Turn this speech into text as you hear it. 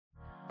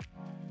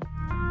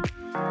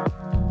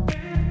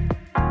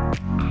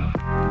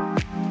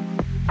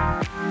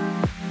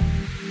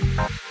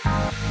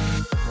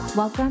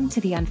Welcome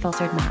to The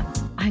Unfiltered Mom.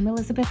 I'm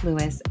Elizabeth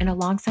Lewis, and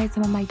alongside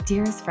some of my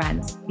dearest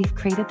friends, we've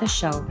created the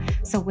show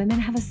so women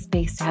have a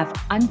space to have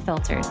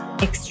unfiltered,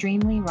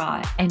 extremely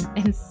raw, and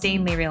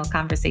insanely real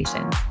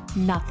conversations.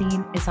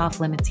 Nothing is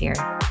off limits here.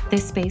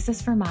 This space is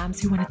for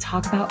moms who want to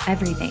talk about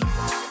everything,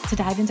 to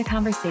dive into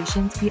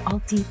conversations we all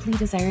deeply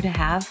desire to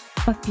have,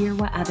 but fear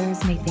what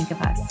others may think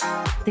of us.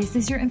 This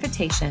is your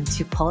invitation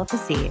to pull up a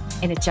seat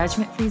in a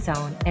judgment-free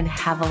zone and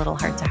have a little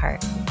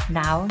heart-to-heart.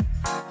 Now,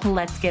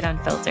 let's get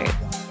unfiltered.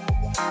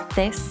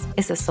 This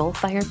is a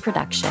Soulfire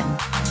production.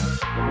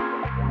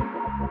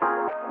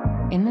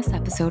 In this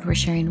episode, we're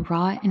sharing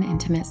raw and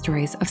intimate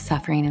stories of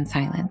suffering in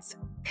silence.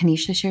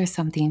 Kanisha shares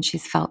something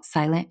she's felt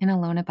silent and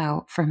alone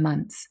about for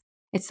months.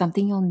 It's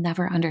something you'll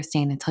never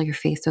understand until you're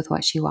faced with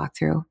what she walked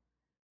through.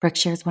 Brooke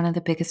shares one of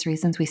the biggest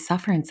reasons we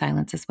suffer in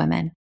silence as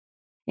women.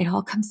 It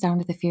all comes down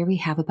to the fear we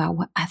have about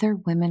what other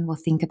women will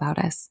think about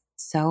us.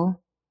 So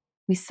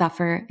we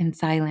suffer in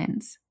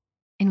silence.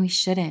 And we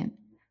shouldn't.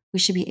 We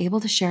should be able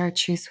to share our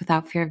truths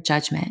without fear of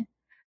judgment.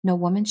 No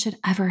woman should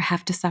ever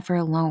have to suffer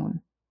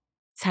alone.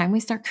 It's time we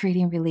start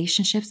creating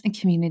relationships and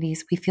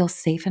communities we feel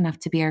safe enough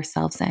to be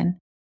ourselves in.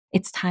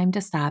 It's time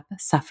to stop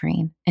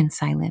suffering in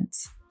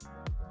silence.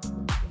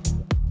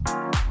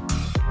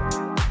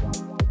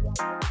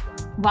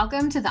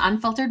 Welcome to The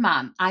Unfiltered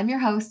Mom. I'm your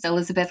host,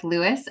 Elizabeth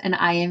Lewis, and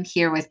I am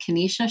here with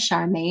Kanisha,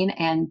 Charmaine,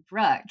 and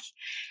Brooke.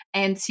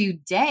 And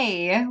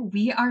today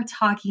we are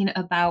talking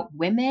about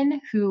women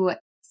who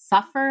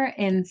suffer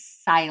in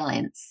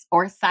silence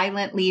or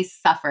silently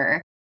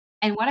suffer.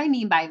 And what I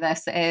mean by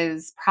this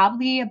is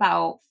probably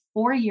about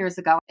 4 years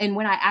ago. And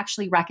when I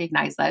actually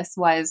recognized this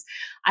was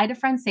I had a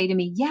friend say to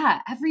me, yeah,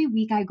 every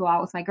week I go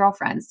out with my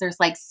girlfriends. There's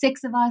like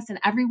 6 of us, and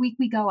every week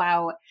we go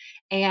out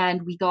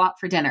and we go out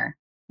for dinner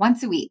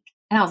once a week.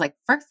 And I was like,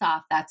 first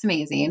off, that's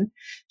amazing.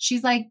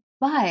 She's like,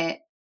 but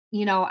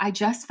I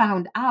just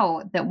found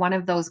out that one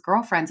of those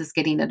girlfriends is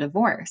getting a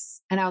divorce.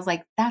 And I was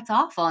like, that's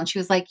awful. And she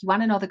was like, you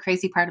want to know the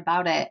crazy part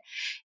about it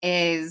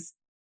is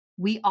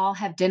we all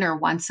have dinner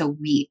once a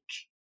week.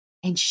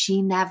 And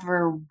she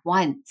never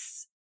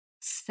once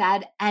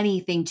said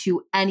anything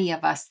to any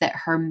of us that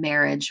her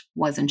marriage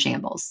was in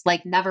shambles.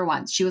 Like never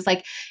once. She was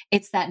like,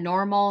 it's that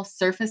normal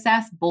surface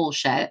ass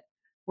bullshit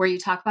where you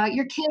talk about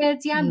your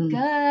kids. Yeah, I'm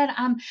good.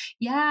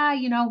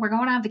 We're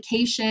going on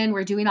vacation.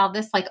 We're doing all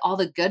this, like all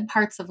the good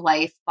parts of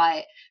life.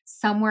 But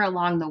somewhere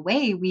along the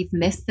way, we've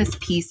missed this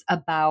piece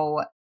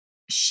about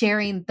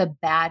sharing the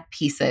bad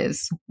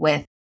pieces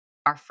with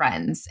our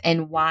friends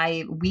and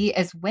why we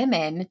as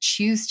women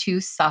choose to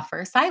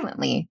suffer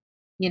silently.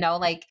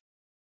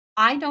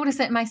 I notice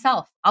it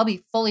myself. I'll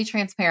be fully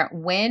transparent.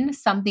 When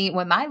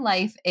my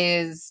life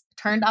is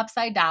turned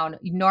upside down,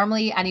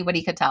 normally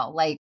anybody could tell.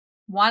 Like,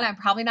 1, I'm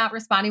probably not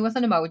responding with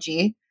an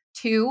emoji.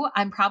 2,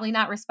 I'm probably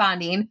not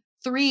responding.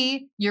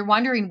 3, you're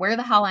wondering where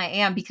the hell I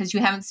am because you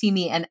haven't seen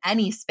me in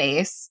any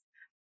space.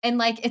 And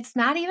like,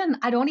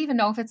 I don't even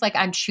know if it's like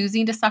I'm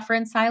choosing to suffer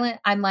in silence.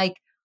 I'm like,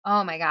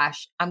 oh my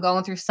gosh, I'm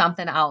going through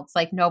something else.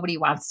 Like nobody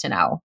wants to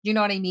know. You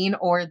know what I mean?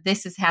 Or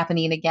this is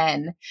happening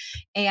again.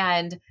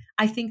 And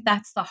I think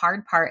that's the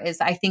hard part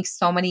is I think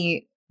so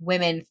many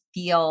women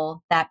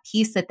feel that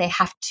piece that they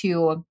have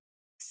to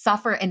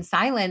suffer in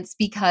silence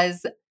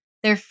because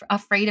they're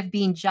afraid of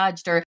being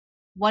judged, or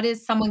what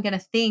is someone going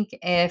to think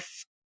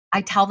if I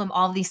tell them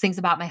all these things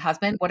about my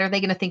husband? What are they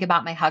going to think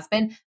about my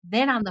husband?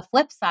 Then on the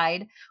flip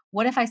side,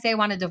 what if I say I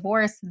want a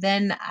divorce?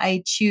 Then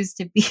I choose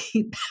to be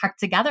back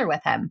together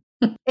with him.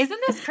 Isn't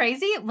this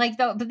crazy?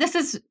 But this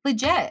is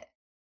legit.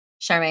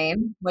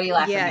 Charmaine, what are you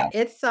laughing Yeah, at?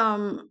 it's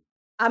I'm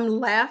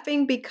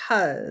laughing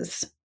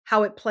because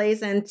how it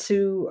plays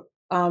into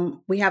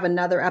we have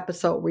another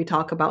episode where we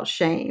talk about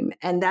shame.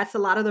 And that's a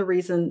lot of the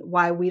reason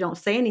why we don't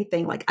say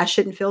anything like I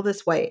shouldn't feel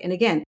this way. And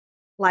again,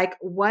 like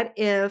what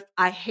if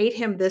I hate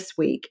him this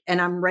week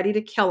and I'm ready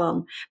to kill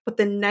him, but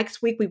the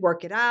next week we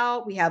work it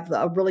out, we have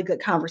a really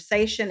good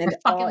conversation and We're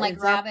it fucking all like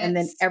ends up and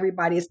then rabbits.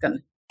 everybody's gonna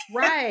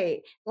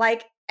right.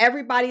 Like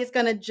everybody is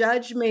gonna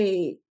judge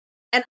me.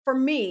 And for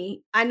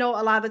me, I know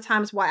a lot of the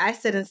times why I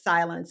sit in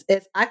silence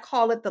is I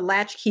call it the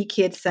latchkey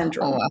kid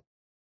syndrome. Oh,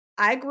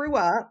 I grew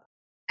up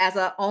as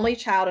an only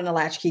child and a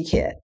latchkey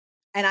kid.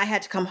 And I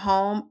had to come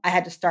home. I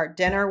had to start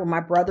dinner when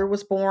my brother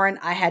was born.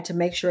 I had to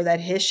make sure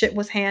that his shit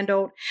was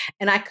handled.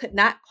 And I could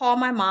not call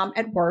my mom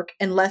at work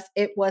unless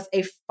it was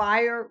a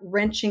fire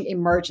wrenching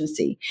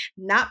emergency.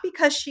 Not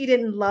because she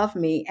didn't love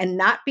me and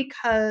not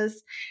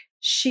because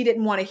she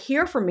didn't want to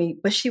hear from me,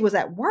 but she was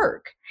at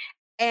work.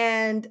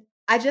 And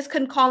I just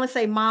couldn't call and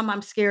say, Mom,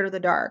 I'm scared of the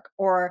dark,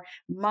 or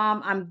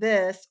Mom, I'm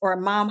this, or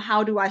Mom,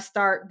 how do I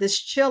start this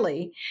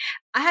chili?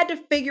 I had to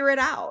figure it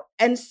out.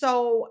 And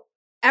so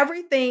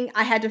everything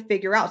I had to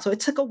figure out. So it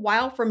took a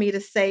while for me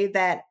to say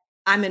that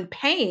I'm in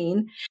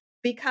pain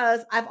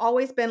because I've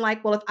always been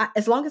like, well,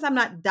 as long as I'm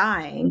not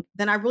dying,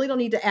 then I really don't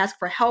need to ask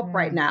for help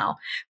right now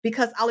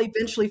because I'll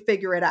eventually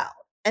figure it out.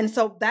 And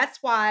so that's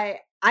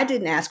why I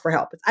didn't ask for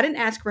help. I didn't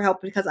ask for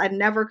help because I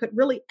never could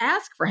really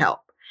ask for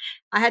help.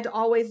 I had to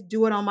always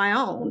do it on my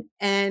own.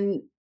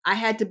 And I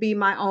had to be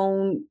my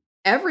own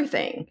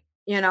everything,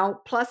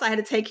 plus I had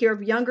to take care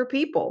of younger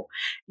people,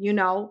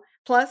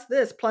 plus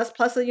this, plus,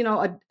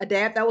 a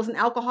dad that was an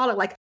alcoholic.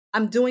 Like,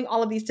 I'm doing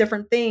all of these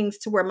different things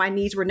to where my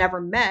needs were never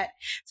met.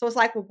 So it's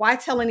like, well, why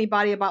tell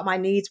anybody about my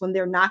needs when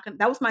they're not going to,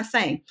 that was my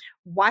saying.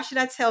 Why should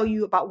I tell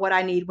you about what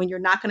I need when you're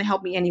not going to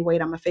help me anyway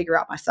and I'm going to figure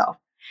out myself?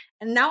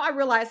 And now I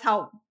realize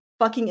how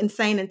fucking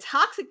insane and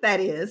toxic that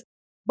is.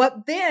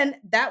 But then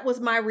that was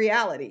my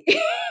reality.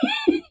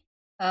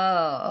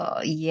 Oh,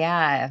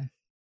 yeah.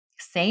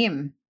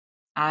 Same.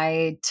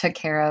 I took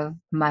care of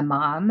my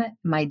mom,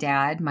 my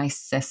dad, my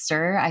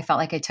sister. I felt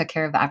like I took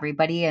care of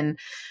everybody. And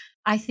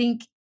I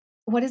think,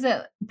 what is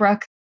it,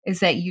 Brooke?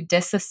 Is that you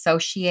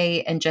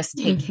disassociate and just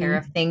take care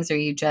of things, or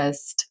you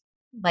just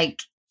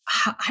like,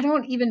 I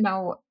don't even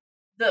know.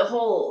 The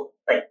whole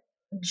like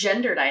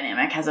gender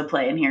dynamic has a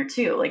play in here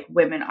too. Like,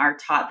 women are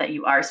taught that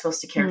you are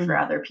supposed to care for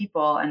other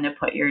people and to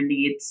put your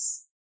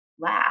needs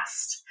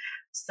last.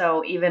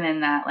 So even in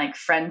that like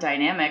friend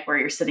dynamic where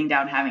you're sitting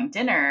down having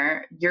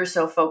dinner, you're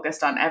so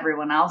focused on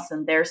everyone else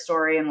and their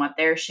story and what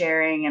they're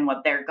sharing and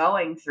what they're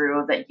going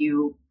through that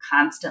you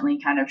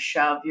constantly kind of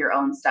shove your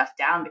own stuff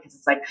down, because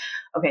it's like,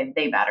 okay,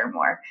 they matter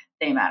more.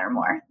 They matter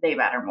more. They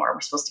matter more.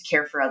 We're supposed to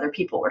care for other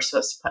people. We're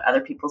supposed to put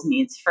other people's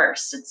needs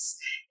first. It's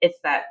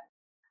that,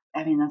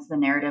 I mean, that's the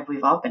narrative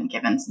we've all been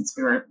given since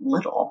we were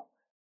little.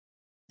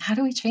 How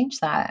do we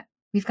change that?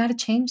 We've got to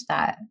change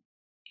that.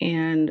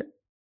 And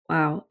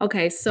wow.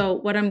 Okay. So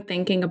what I'm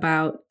thinking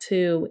about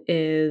too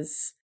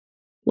is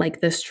like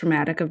this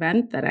traumatic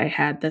event that I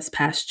had this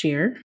past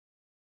year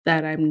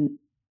that I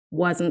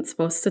wasn't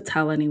supposed to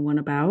tell anyone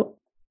about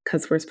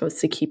because we're supposed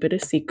to keep it a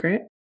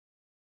secret.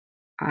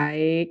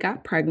 I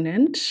got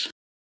pregnant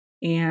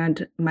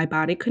and my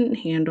body couldn't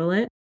handle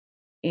it.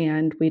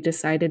 And we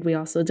decided we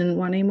also didn't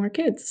want any more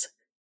kids.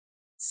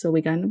 So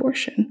we got an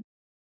abortion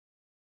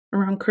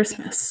around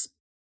Christmas.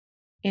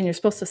 And you're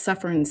supposed to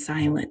suffer in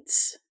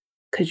silence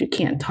because you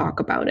can't talk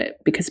about it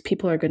because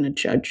people are going to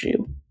judge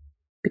you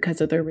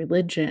because of their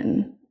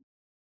religion,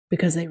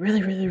 because they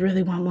really, really,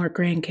 really want more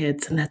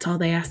grandkids and that's all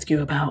they ask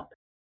you about,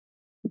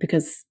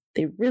 because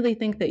they really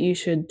think that you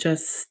should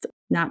just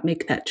not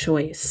make that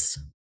choice.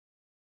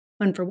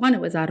 And for one,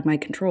 it was out of my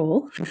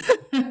control.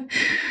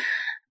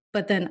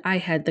 But then I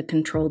had the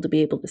control to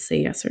be able to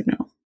say yes or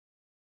no.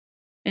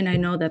 And I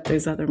know that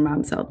there's other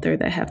moms out there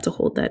that have to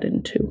hold that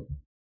in too.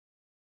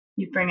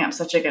 You bring up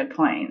such a good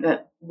point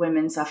that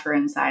women suffer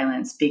in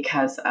silence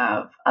because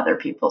of other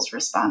people's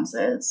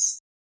responses,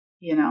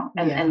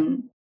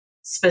 and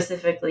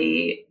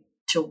specifically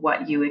to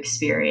what you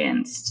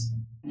experienced,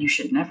 you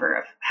should never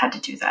have had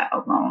to do that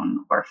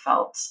alone or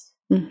felt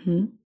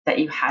that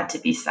you had to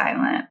be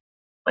silent.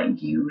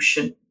 Like, you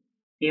should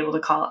be able to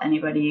call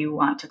anybody you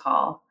want to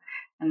call,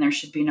 and there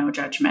should be no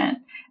judgment,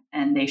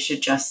 and they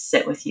should just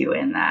sit with you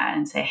in that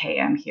and say, hey,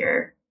 I'm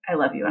here. I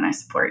love you and I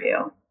support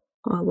you.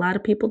 Well, a lot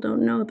of people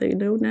don't know. They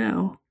know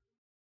now.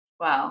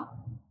 Well,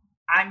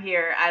 I'm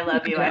here. I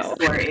love you. I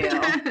support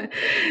you.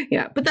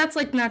 Yeah, but that's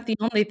like not the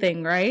only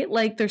thing, right?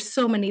 Like, there's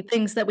so many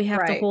things that we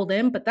have to hold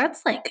in, but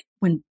that's like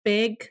when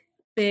big,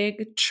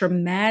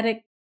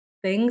 traumatic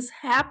things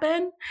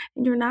happen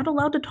and you're not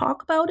allowed to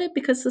talk about it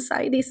because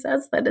society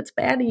says that it's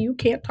bad and you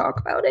can't talk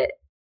about it.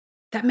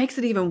 That makes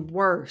it even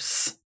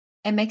worse.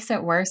 It makes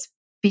it worse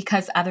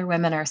because other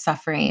women are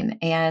suffering.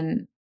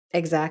 And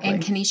exactly.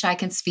 And Kenesha, I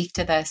can speak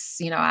to this.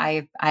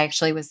 I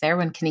actually was there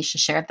when Kenesha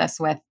shared this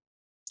with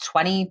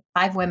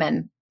 25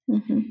 women.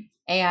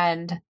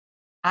 And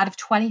out of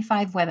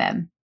 25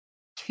 women,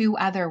 2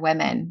 other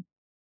women,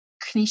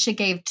 Kenesha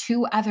gave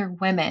 2 other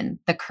women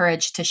the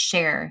courage to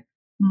share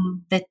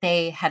that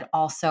they had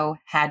also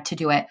had to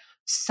do it.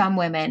 Some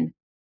women,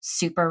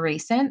 super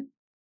recent.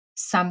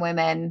 Some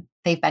women,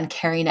 they've been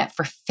carrying it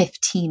for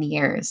 15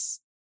 years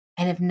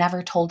and have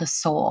never told a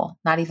soul,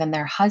 not even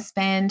their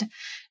husband,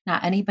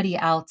 not anybody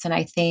else. And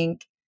I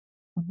think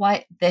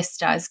what this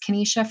does,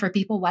 Kenesha, for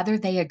people, whether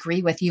they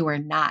agree with you or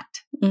not,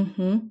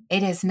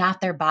 it is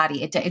not their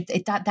body.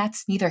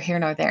 That's neither here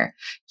nor there.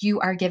 You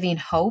are giving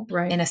hope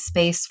in a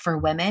space for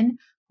women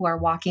who are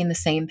walking the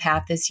same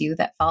path as you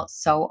that felt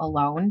so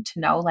alone, to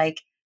know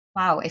like,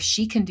 wow, if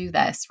she can do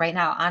this right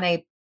now on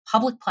a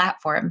public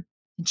platform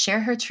and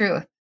share her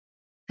truth,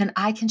 then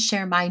I can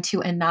share mine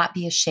too and not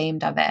be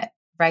ashamed of it,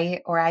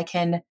 right? Or I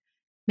can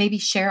maybe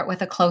share it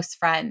with a close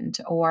friend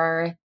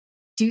or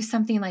do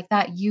something like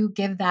that. You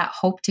give that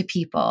hope to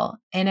people.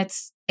 And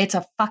it's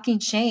a fucking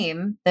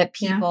shame that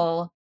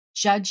people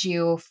judge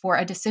you for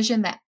a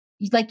decision that,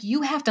 like,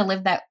 you have to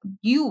live that,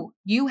 you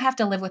have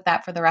to live with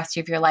that for the rest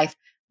of your life.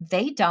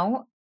 They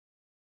don't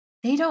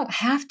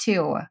have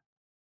to.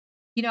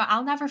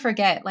 I'll never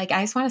forget, like,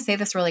 I just want to say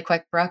this really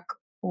quick, Brooke,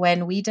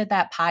 when we did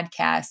that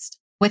podcast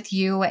with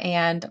you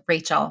and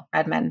Rachel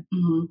Redmond,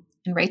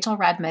 and Rachel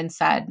Redmond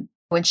said,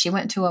 when she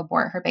went to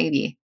abort her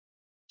baby,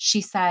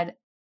 she said,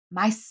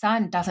 my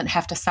son doesn't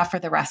have to suffer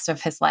the rest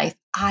of his life.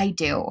 I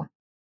do.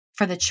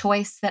 For the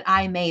choice that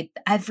I made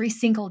every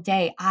single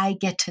day, I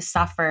get to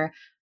suffer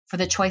for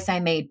the choice I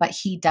made, but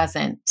he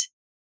doesn't.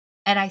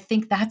 And I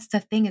think that's the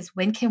thing, is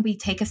when can we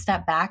take a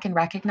step back and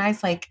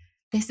recognize, like,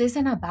 this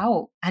isn't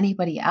about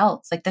anybody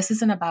else. Like, this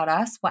isn't about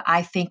us, what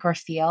I think or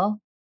feel,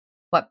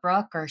 what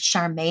Brooke or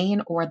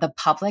Charmaine or the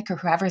public or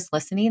whoever's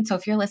listening. So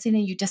if you're listening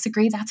and you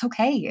disagree, that's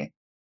okay.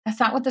 That's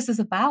not what this is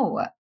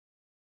about.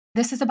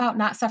 This is about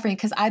not suffering.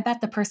 Because I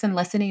bet the person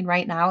listening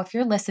right now, if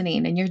you're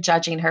listening and you're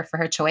judging her for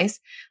her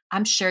choice,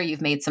 I'm sure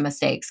you've made some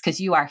mistakes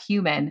because you are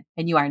human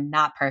and you are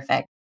not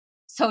perfect.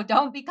 So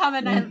don't be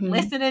coming and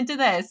listening to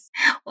this.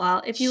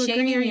 Well, if you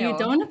agree or you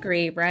don't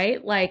agree,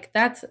 right? Like,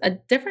 that's a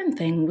different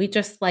thing. We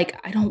just like,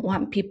 I don't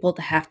want people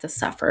to have to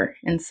suffer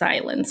in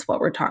silence what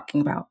we're talking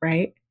about,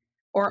 right?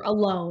 Or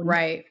alone.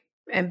 Right.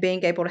 And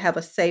being able to have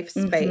a safe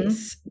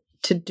space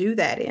to do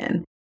that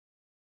in.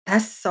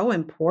 That's so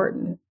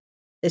important.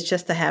 It's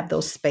just to have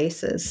those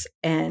spaces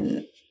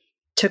and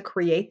to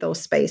create those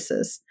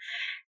spaces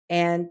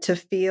and to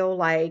feel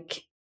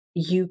like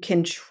you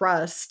can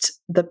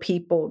trust the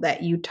people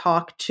that you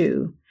talk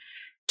to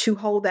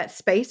hold that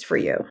space for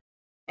you.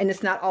 And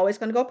it's not always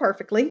going to go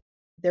perfectly.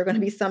 There are going to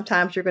be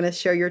sometimes you're going to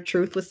share your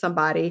truth with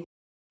somebody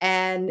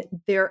and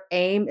their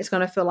aim is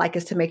going to feel like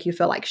is to make you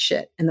feel like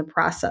shit in the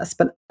process.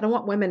 But I don't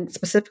want women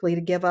specifically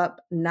to give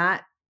up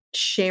not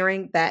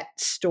sharing that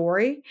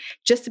story,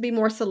 just to be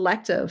more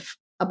selective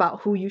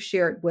about who you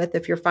share it with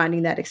if you're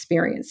finding that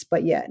experience.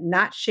 But yeah,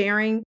 not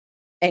sharing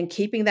and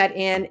keeping that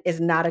in is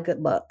not a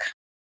good look.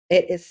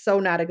 It is so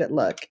not a good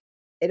look.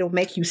 It'll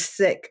make you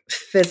sick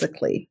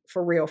physically,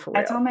 for real, for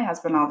real. I tell my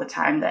husband all the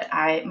time that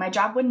my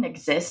job wouldn't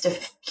exist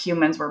if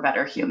humans were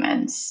better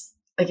humans.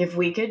 Like, if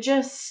we could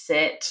just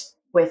sit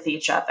with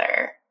each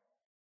other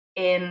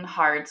in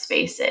hard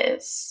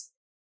spaces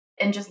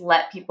and just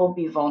let people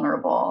be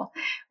vulnerable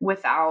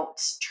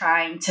without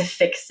trying to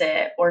fix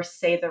it or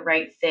say the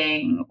right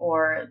thing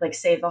or like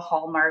say the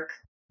hallmark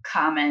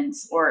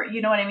comments or,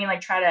 you know what I mean? Like,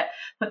 try to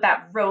put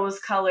that rose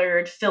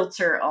colored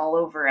filter all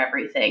over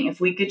everything. If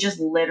we could just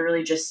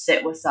literally just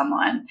sit with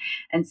someone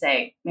and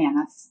say, man,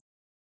 that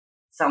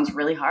sounds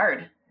really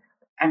hard.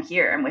 I'm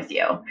here. I'm with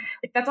you.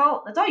 Like, that's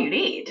all you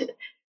need.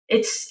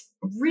 It's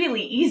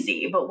really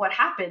easy. But what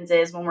happens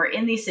is when we're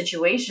in these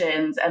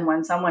situations and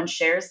when someone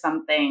shares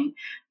something,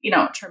 you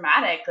know,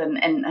 traumatic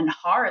and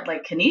hard,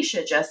 like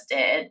Kanisha just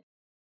did,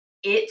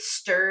 it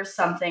stirs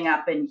something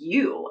up in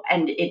you,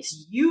 and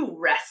it's you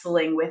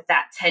wrestling with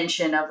that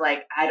tension of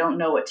like, I don't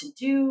know what to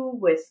do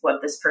with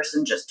what this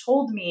person just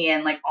told me.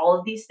 And like, all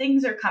of these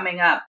things are coming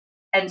up.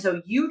 And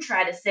so you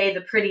try to say the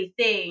pretty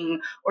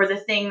thing or the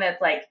thing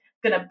that's like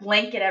going to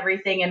blanket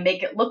everything and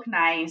make it look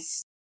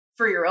nice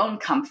for your own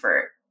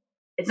comfort.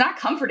 It's not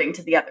comforting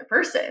to the other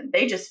person.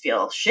 They just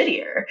feel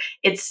shittier.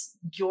 It's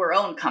your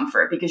own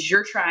comfort because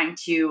you're trying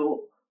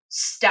to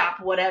stop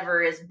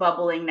whatever is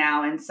bubbling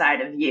now inside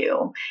of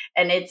you.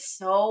 And it's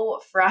so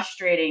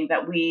frustrating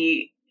that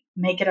we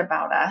make it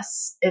about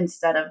us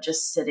instead of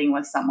just sitting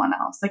with someone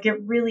else. Like,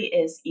 it really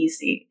is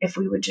easy if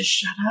we would just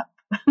shut up.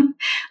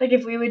 Like,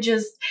 if we would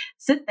just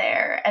sit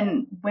there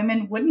and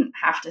women wouldn't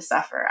have to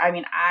suffer. I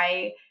mean,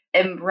 I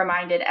am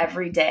reminded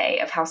every day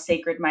of how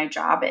sacred my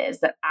job is,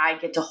 that I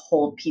get to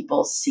hold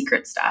people's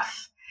secret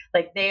stuff.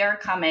 Like, they are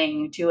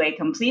coming to a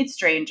complete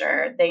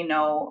stranger. They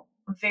know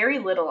very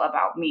little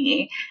about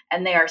me,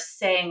 and they are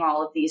saying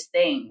all of these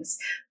things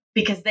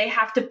because they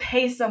have to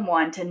pay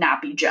someone to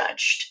not be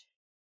judged.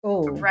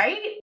 Oh,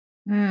 right?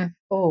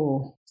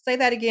 Oh, say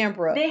that again,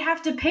 Brooke. They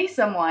have to pay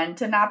someone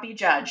to not be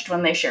judged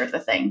when they share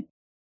the thing.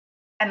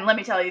 And let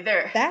me tell you,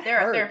 they're a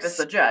therapist,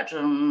 a judge.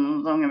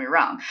 Don't get me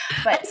wrong.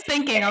 But I was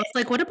thinking, I was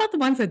like, what about the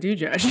ones that do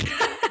judge?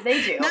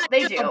 They do.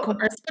 They do. Of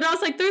course. But I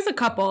was like, there's a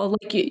couple.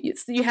 Like,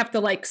 you have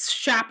to like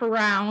shop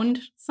around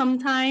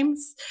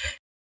sometimes.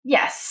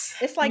 Yes.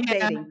 It's like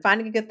dating.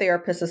 Finding a good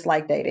therapist is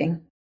like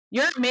dating.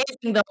 You're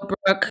amazing though,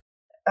 Brooke.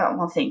 Oh,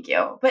 well, thank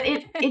you. But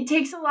it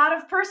takes a lot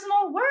of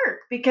personal work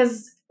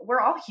because we're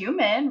all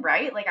human,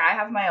 right? Like, I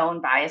have my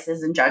own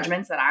biases and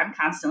judgments that I'm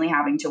constantly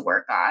having to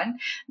work on.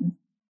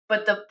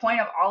 But the point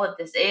of all of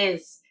this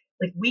is,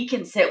 like, we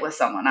can sit with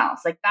someone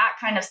else. Like, that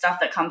kind of stuff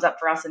that comes up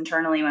for us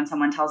internally when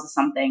someone tells us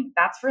something,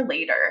 that's for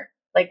later.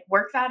 Like,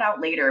 work that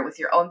out later with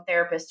your own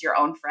therapist, your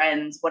own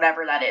friends,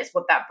 whatever that is,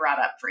 what that brought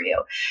up for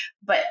you.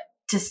 But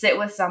to sit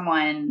with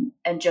someone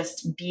and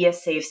just be a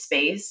safe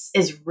space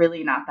is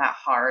really not that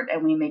hard.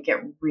 And we make it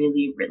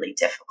really, really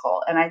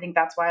difficult. And I think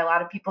that's why a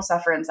lot of people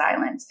suffer in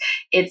silence.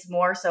 It's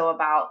more so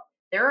about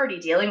they're already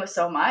dealing with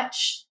so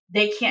much.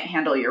 They can't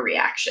handle your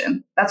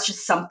reaction. That's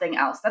just something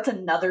else. That's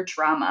another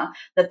trauma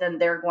that then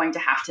they're going to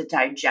have to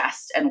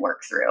digest and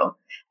work through.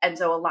 And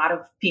so a lot of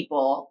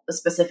people,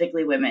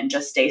 specifically women,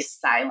 just stay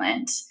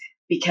silent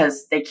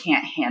because they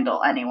can't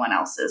handle anyone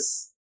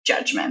else's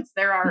judgments.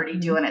 They're already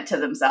doing it to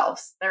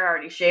themselves. They're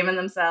already shaming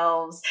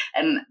themselves.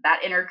 And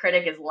that inner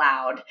critic is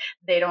loud.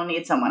 They don't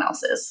need someone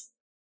else's.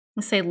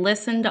 I say,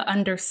 listen to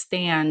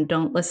understand.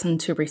 Don't listen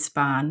to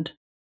respond.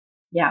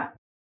 Yeah.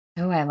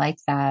 Oh, I like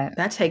that.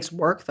 That takes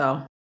work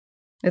though.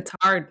 It's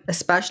hard.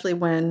 Especially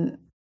when,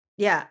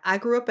 I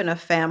grew up in a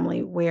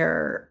family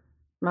where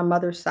my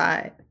mother's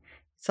side,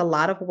 it's a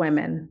lot of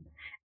women.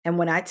 And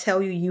when I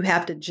tell you, you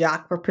have to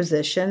jock for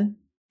position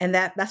And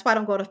that's why I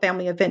don't go to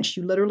family events.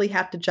 You literally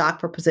have to jock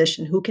for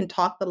position. Who can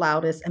talk the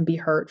loudest and be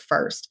heard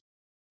first?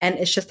 And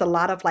it's just a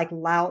lot of like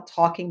loud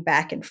talking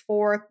back and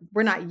forth.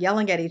 We're not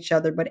yelling at each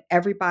other, but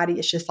everybody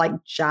is just like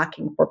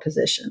jockeying for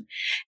position.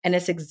 And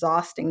it's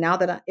exhausting now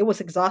it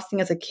was exhausting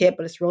as a kid,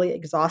 but it's really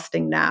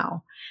exhausting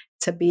now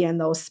to be in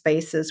those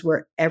spaces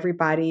where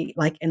everybody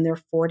like in their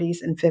 40s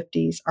and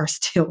 50s are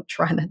still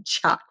trying to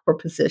jock for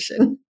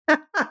position.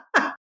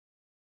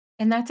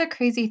 And that's a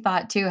crazy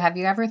thought too. Have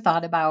you ever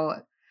thought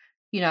about,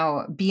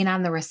 being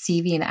on the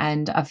receiving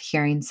end of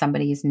hearing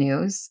somebody's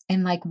news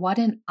and like what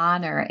an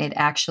honor it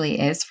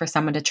actually is for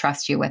someone to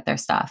trust you with their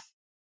stuff?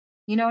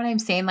 You know what I'm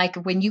saying? Like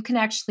when you can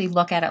actually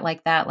look at it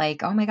like that,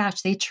 like, oh my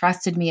gosh, they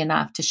trusted me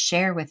enough to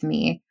share with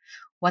me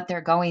what they're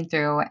going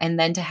through. And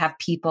then to have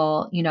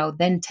people,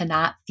 then to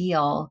not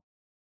feel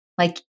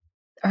like,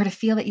 or to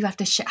feel that you have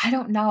to share. I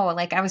don't know.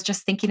 Like I was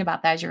just thinking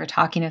about that as you were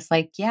talking. It's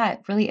like, yeah, it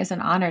really is an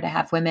honor to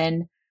have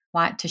women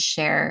want to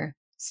share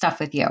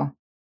stuff with you.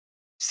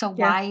 So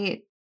Yeah.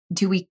 why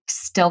do we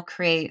still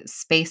create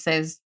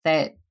spaces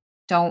that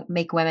don't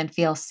make women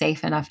feel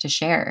safe enough to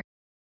share?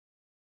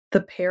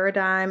 The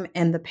paradigm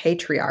and the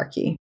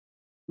patriarchy.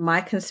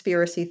 My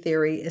conspiracy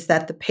theory is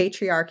that the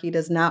patriarchy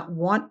does not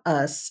want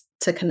us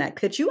to connect.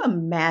 Could you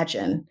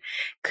imagine?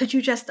 Could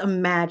you just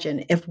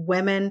imagine if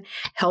women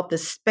held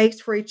this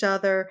space for each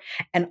other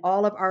and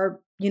all of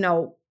our,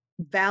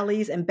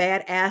 valleys and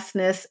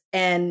badassness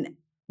and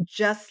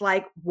just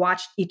like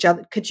watched each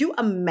other? Could you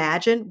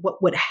imagine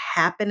what would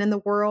happen in the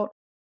world?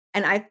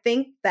 And I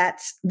think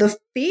that's the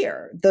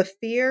fear. The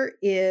fear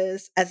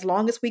is as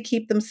long as we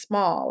keep them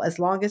small, as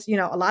long as,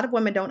 a lot of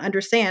women don't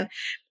understand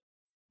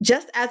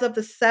just as of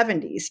the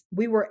 70s,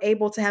 we were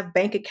able to have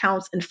bank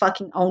accounts and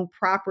fucking own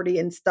property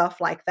and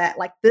stuff like that.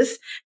 Like this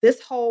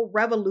whole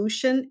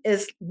revolution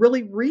is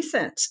really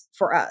recent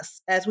for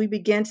us as we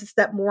begin to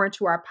step more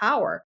into our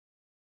power.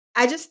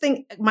 I just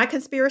think my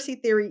conspiracy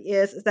theory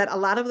is that a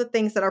lot of the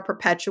things that are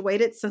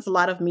perpetuated, since a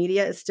lot of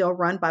media is still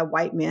run by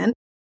white men,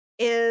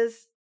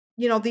 is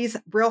these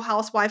Real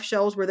Housewife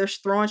shows where they're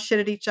throwing shit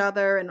at each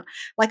other, and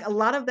like a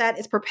lot of that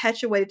is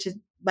perpetuated to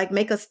like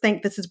make us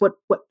think this is what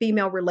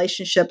female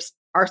relationships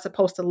are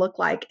supposed to look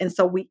like. And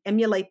so we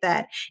emulate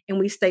that and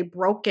we stay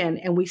broken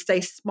and we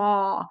stay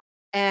small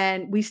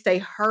and we stay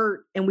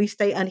hurt and we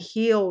stay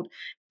unhealed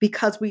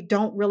because we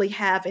don't really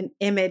have an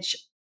image.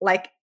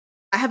 Like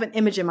I have an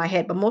image in my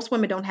head, but most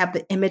women don't have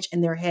the image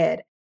in their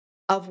head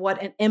of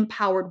what an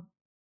empowered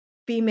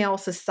female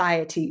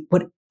society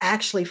would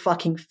actually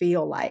fucking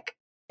feel like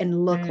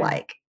and look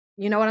like.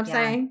 You know what I'm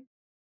saying?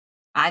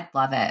 I'd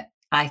love it.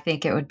 I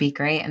think it would be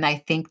great. And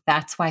I think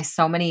that's why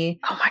so many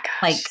Oh my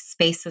gosh. like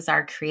spaces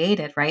are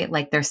created, right?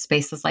 Like there's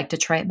spaces like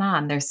Detroit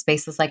Mom, there's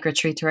spaces like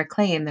Retreat to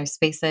Reclaim, there's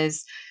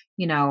spaces,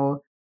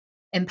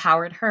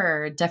 Empowered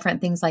Her,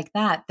 different things like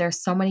that.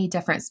 There's so many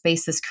different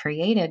spaces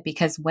created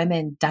because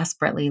women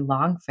desperately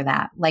long for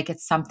that. Like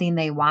it's something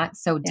they want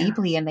so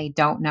deeply and they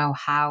don't know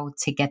how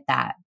to get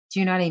that. Do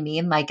you know what I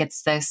mean? Like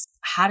it's this,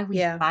 how do we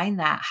find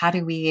that? How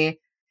do we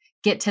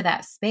get to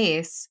that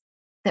space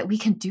that we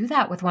can do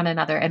that with one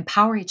another,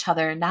 empower each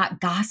other, not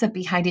gossip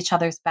behind each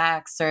other's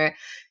backs or,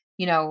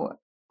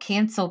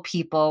 cancel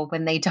people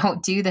when they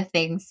don't do the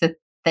things that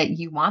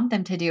you want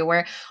them to do?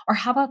 Or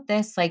how about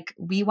this? Like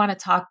we want to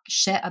talk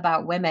shit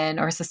about women,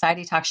 or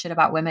society talks shit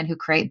about women who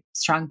create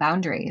strong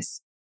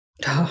boundaries.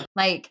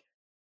 Like,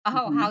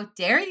 how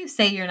dare you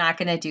say you're not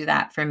going to do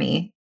that for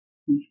me?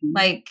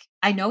 Like,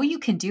 I know you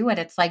can do it.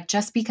 It's like,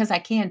 just because I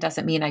can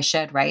doesn't mean I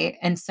should. Right.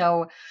 And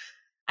so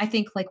I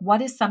think like,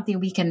 what is something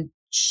we can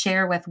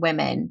share with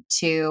women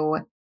to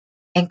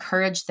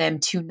encourage them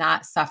to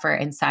not suffer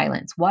in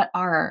silence? What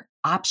are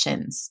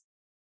options?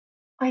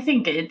 I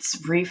think it's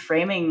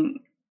reframing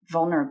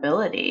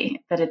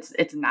vulnerability, that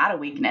it's not a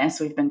weakness.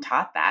 We've been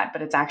taught that,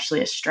 but it's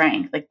actually a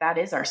strength. Like that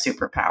is our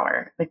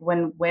superpower. Like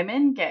when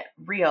women get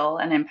real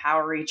and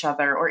empower each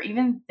other, or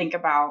even think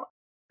about,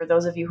 for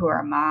those of you who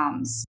are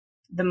moms,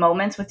 the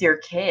moments with your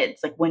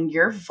kids, like when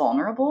you're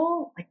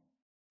vulnerable, like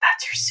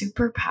that's your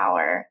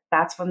superpower.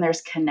 That's when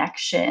there's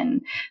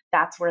connection.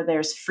 That's where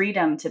there's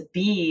freedom to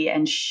be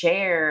and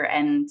share.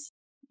 And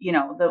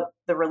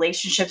the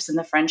relationships and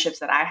the friendships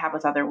that I have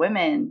with other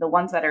women, the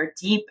ones that are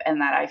deep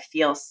and that I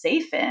feel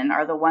safe in,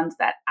 are the ones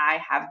that I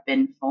have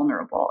been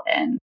vulnerable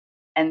in.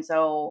 And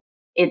so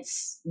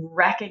it's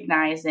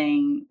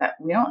recognizing that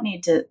we don't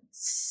need to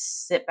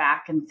sit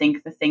back and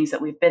think the things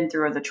that we've been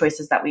through or the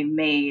choices that we've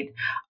made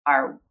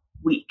are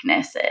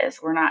weaknesses.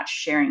 We're not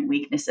sharing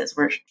weaknesses.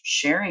 We're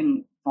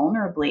sharing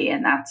vulnerably,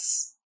 and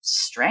that's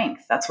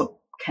strength. That's what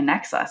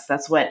connects us.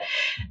 That's what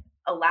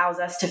allows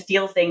us to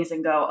feel things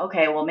and go,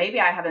 okay, well, maybe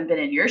I haven't been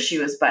in your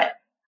shoes, but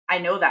I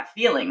know that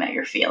feeling that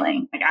you're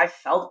feeling. Like I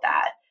felt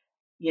that,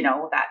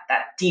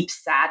 that deep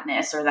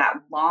sadness or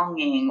that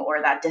longing or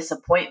that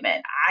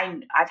disappointment.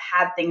 I've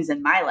had things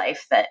in my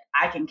life that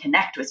I can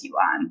connect with you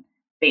on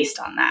based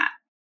on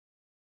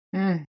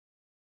that.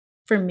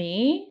 For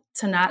me,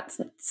 to not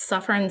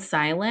suffer in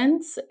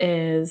silence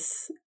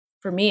is,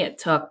 for me, it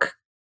took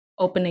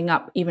opening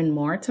up even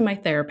more to my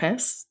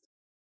therapist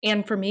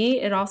And for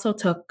me, it also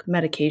took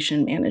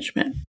medication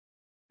management.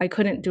 I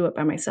couldn't do it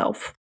by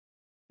myself.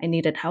 I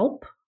needed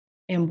help.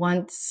 And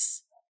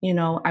once,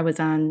 I was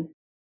on,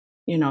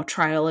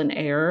 trial and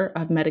error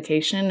of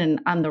medication and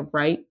on the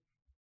right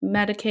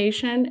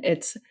medication,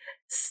 it's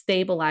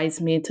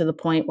stabilized me to the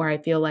point where I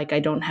feel like I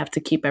don't have to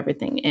keep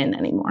everything in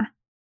anymore.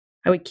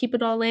 I would keep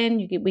it all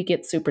in. We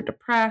get super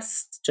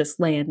depressed, just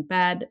lay in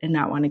bed and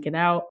not want to get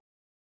out.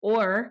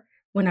 Or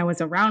when I was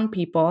around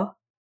people,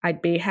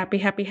 I'd be happy,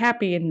 happy,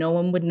 happy, and no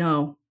one would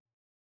know.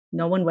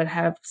 No one would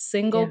have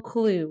single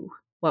clue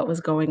what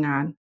was going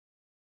on,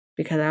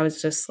 because I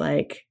was just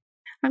like,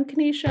 I'm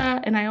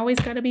Kanisha and I always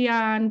got to be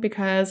on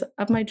because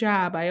of my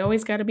job. I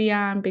always got to be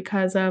on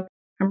because of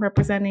I'm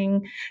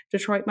representing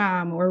Detroit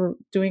Mom or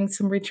doing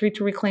some Retreat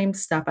to Reclaim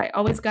stuff. I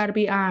always got to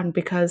be on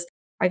because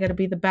I got to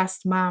be the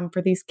best mom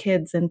for these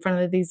kids in front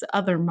of these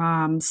other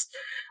moms.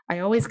 I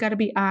always got to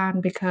be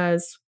on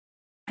because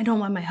I don't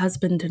want my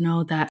husband to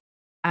know that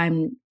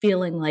I'm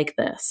feeling like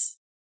this.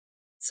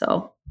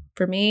 So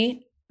for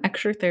me,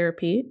 extra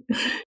therapy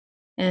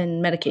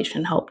and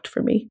medication helped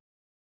for me.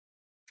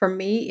 For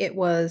me, it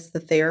was the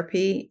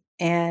therapy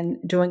and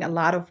doing a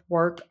lot of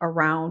work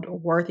around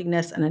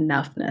worthiness and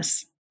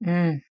enoughness.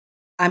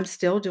 I'm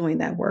still doing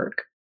that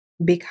work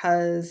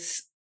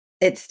because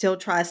it still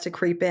tries to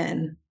creep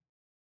in.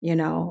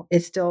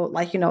 It's still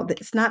like,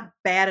 it's not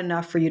bad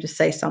enough for you to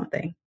say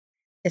something.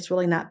 It's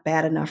really not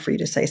bad enough for you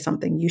to say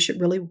something. You should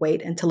really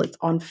wait until it's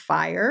on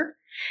fire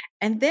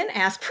and then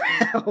ask for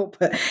help.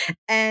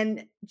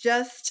 And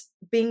just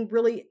being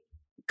really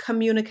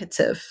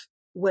communicative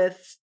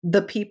with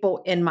the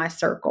people in my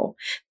circle.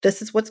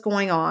 This is what's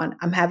going on.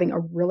 I'm having a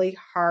really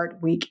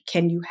hard week.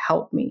 Can you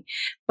help me?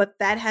 But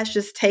that has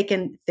just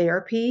taken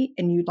therapy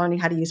and you learning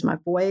how to use my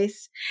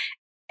voice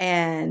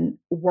and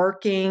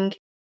working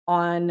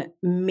on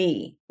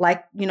me.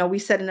 Like, we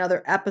said in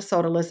another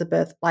episode,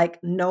 Elizabeth, like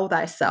know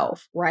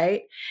thyself,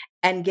 right?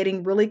 And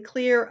getting really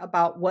clear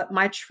about what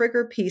my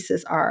trigger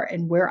pieces are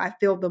and where I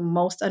feel the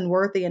most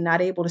unworthy and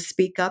not able to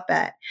speak up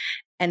at,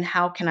 and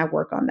how can I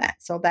work on that?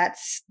 So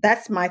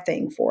that's my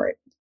thing for it.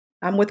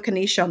 I'm with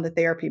Kanisha on the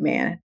therapy,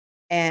 man.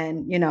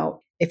 And,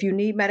 if you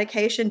need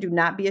medication, do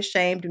not be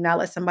ashamed. Do not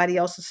let somebody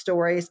else's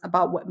stories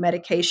about what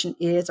medication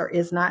is or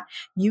is not.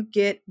 You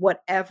get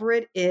whatever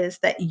it is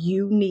that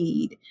you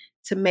need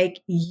to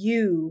make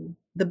you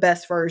the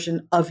best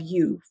version of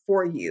you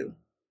for you,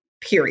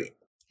 period.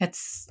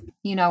 It's,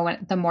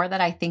 the more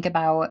that I think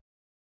about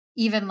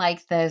even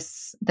like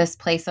this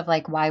place of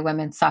like why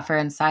women suffer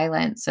in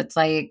silence, it's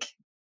like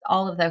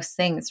all of those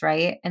things,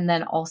 right? And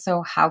then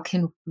also how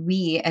can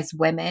we as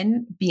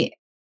women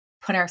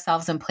put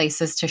ourselves in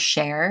places to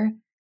share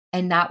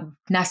and not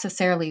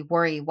necessarily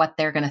worry what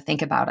they're going to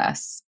think about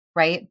us,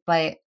 right?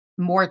 But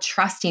more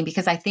trusting,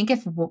 because I think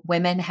if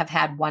women have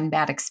had one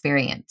bad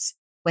experience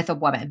with a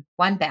woman,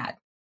 one bad,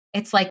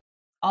 it's like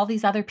all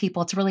these other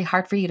people, it's really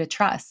hard for you to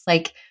trust.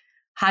 Like,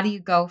 how do you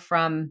go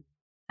from,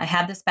 I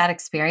had this bad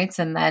experience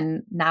and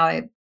then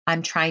now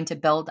I'm trying to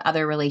build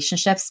other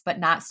relationships, but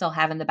not still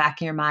have in the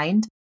back of your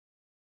mind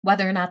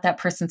whether or not that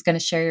person's going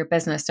to share your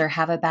business or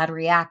have a bad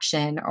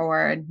reaction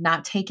or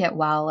not take it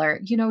well, or,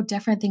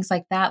 different things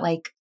like that.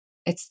 Like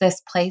it's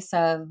this place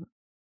of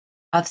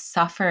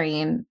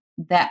suffering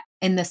that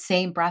in the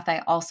same breath,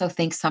 I also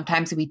think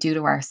sometimes we do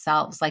to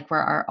ourselves, like we're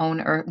our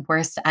own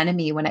worst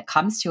enemy when it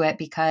comes to it,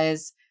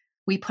 because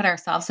we put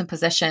ourselves in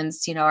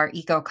positions, our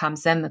ego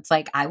comes in. That's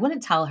like, I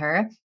wouldn't tell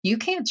her. You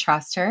can't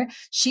trust her.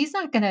 She's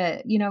not going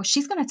to,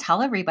 she's going to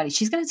tell everybody.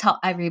 She's going to tell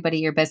everybody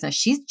your business.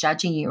 She's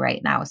judging you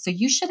right now. So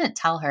you shouldn't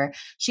tell her.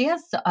 She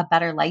has a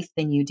better life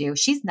than you do.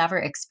 She's never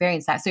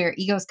experienced that. So your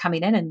ego's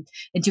coming in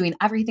and doing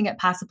everything it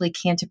possibly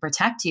can to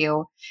protect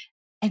you.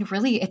 And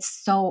really, it's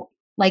so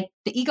like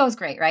the ego is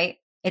great, right?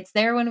 It's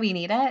there when we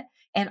need it.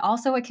 And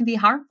also it can be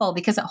harmful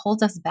because it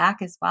holds us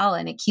back as well.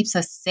 And it keeps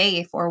us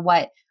safe, or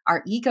what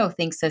our ego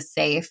thinks is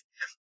safe.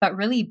 But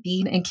really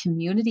being in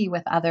community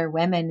with other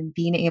women and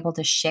being able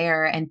to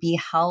share and be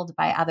held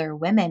by other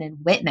women and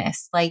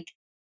witness. Like,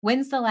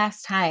 when's the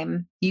last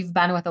time you've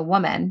been with a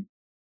woman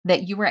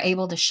that you were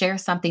able to share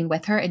something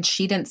with her and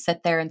she didn't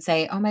sit there and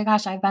say, oh my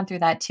gosh, I've been through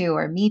that too,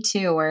 or me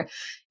too, or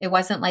it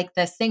wasn't like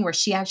this thing where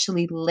she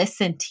actually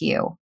listened to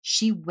you.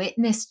 She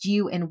witnessed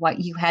you and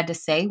what you had to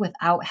say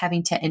without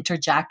having to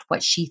interject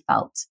what she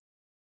felt.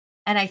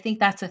 And I think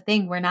that's the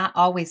thing. We're not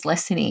always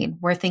listening.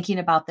 We're thinking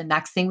about the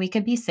next thing we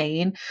could be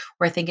saying.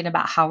 We're thinking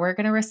about how we're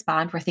going to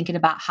respond. We're thinking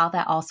about how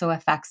that also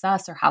affects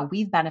us or how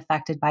we've been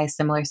affected by a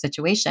similar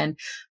situation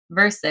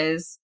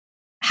versus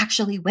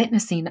actually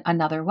witnessing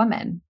another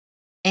woman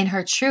in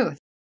her truth.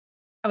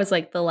 I was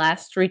like the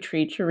last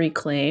retreat to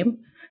reclaim,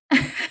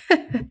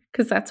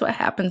 because that's what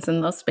happens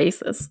in those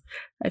spaces,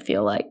 I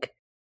feel like.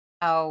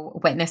 Oh,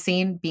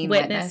 witnessing, being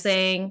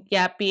witnessing, witnessed.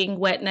 Yeah, being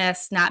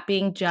witnessed, not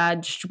being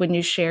judged when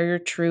you share your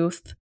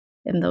truth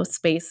in those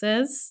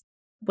spaces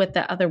with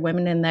the other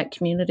women in that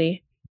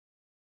community.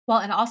 Well,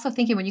 and also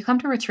thinking when you come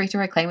to Retreat to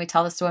Reclaim, we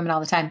tell this to women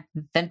all the time,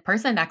 the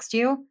person next to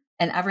you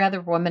and every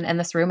other woman in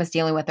this room is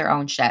dealing with their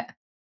own shit.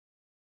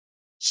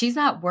 she's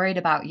not worried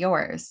about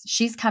yours.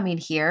 She's coming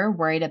here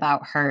worried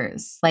about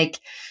hers.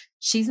 Like,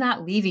 she's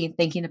not leaving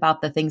thinking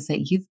about the things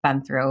that you've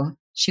been through.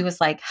 She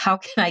was like, how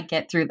can I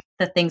get through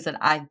the things that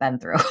I've been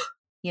through?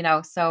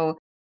 So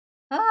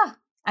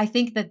I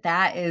think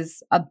that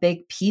is a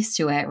big piece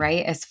to it,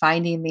 right? Is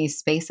finding these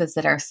spaces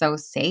that are so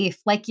safe.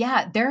 Like,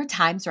 yeah, there are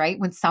times, right,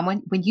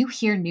 when you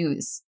hear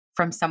news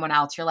from someone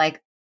else, you're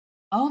like,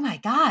 oh my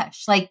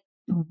gosh, like,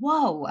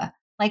 whoa,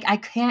 like, I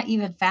can't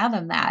even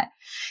fathom that.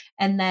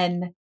 And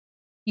then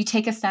you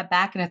take a step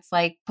back and it's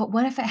like, but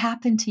what if it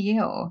happened to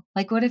you?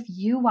 Like, what if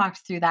you walked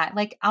through that?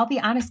 Like, I'll be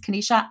honest,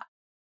 Kanisha,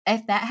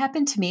 if that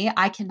happened to me,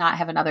 I cannot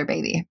have another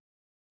baby.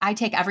 I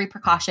take every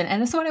precaution.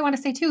 And this is what I want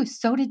to say too.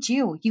 So did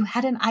you. You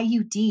had an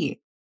IUD.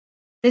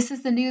 This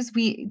is the news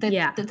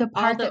the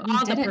part that we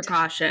didn't. All of the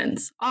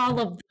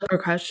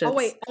precautions. Oh,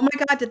 wait. Oh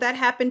my God. Did that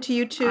happen to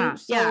you too?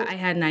 Yeah, I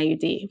had an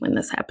IUD when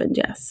this happened.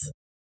 Yes.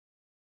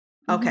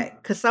 Okay.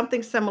 Because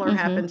something similar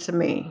happened to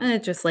me. And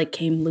it just like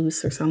came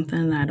loose or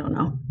something. I don't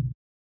know.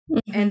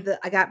 And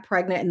I got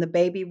pregnant and the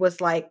baby was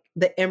like,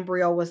 the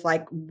embryo was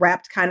like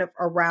wrapped kind of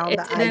around the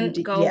IUD. It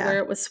didn't go where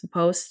it was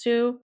supposed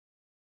to.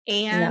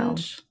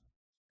 And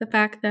the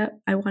fact that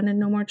I wanted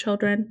no more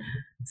children.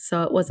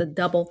 So it was a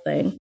double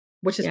thing.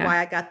 Which is why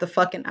I got the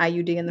fucking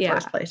IUD in the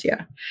first place.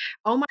 Yeah.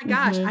 Oh my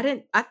gosh.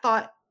 I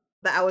thought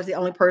that I was the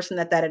only person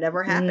that had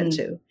ever happened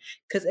to,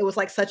 because it was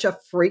like such a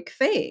freak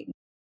thing.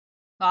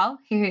 Well,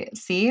 here,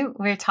 see,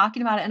 we're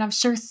talking about it. And I'm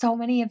sure so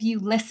many of you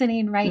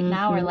listening right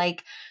now are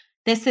like,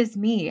 this is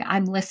me.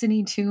 I'm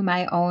listening to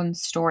my own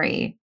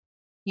story,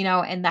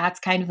 and that's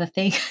kind of the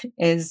thing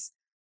is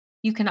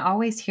you can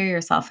always hear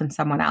yourself in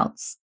someone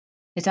else.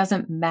 It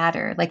doesn't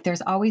matter. Like,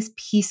 there's always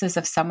pieces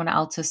of someone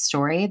else's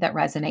story that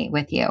resonate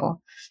with you.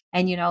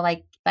 And,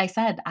 like I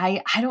said,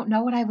 I don't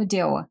know what I would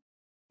do.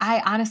 I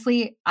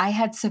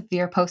had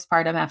severe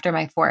postpartum after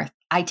my fourth.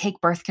 I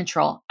take birth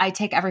control. I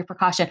take every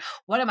precaution.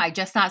 What am I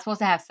just not supposed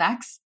to have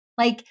sex?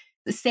 Like,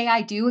 say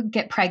I do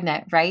get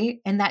pregnant, right?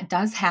 And that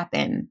does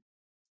happen.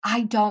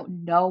 I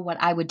don't know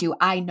what I would do.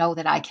 I know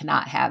that I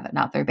cannot have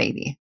another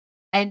baby.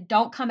 And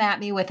don't come at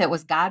me with it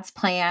was God's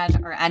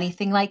plan or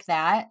anything like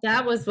that.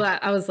 That was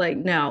what I was like,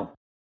 no.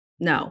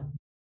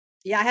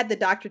 Yeah, I had the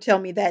doctor tell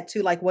me that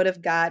too. Like, what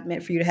if God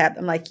meant for you to have?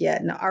 I'm like, yeah,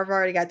 no, I've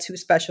already got 2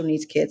 special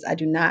needs kids. I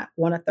do not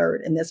want a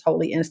third in this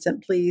holy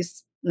instant.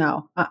 Please.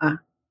 No.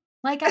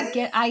 Like,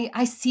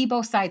 I see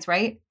both sides,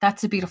 right?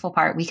 That's the beautiful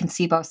part. We can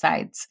see both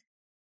sides.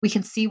 We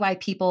can see why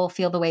people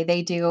feel the way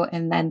they do.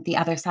 And then the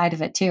other side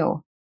of it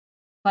too.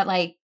 But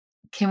like,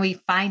 can we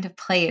find a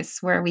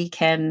place where we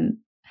can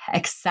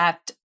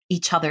accept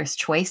each other's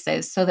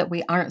choices so that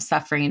we aren't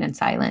suffering in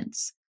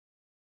silence?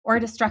 Or a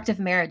destructive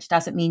marriage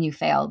doesn't mean you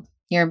failed.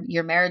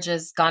 Your marriage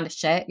has gone to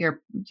shit.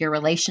 Your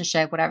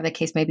relationship, whatever the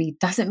case may be,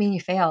 doesn't mean you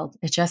failed.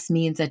 It just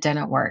means it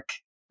didn't work.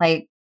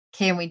 Like,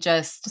 can we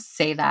just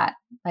say that?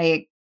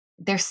 Like,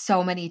 there's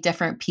so many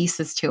different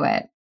pieces to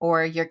it.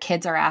 Or your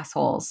kids are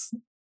assholes.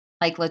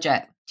 Like,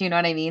 legit. Do you know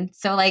what I mean?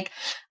 So like,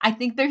 I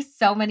think there's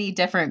so many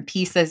different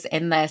pieces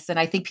in this. And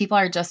I think people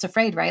are just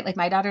afraid, right? Like,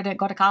 my daughter didn't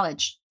go to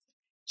college.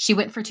 She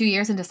went for 2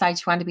 years and decided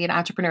she wanted to be an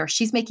entrepreneur.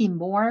 She's making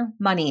more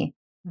money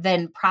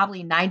than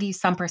probably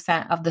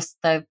 90% of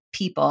the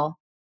people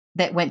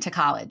that went to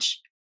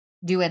college,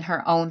 doing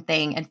her own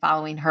thing and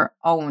following her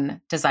own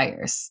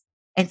desires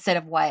instead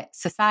of what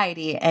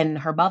society and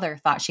her mother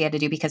thought she had to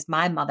do, because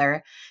my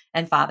mother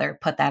and father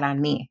put that on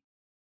me.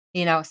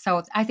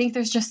 So I think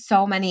there's just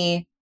so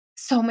many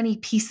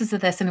pieces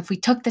of this. And if we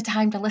took the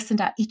time to listen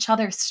to each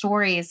other's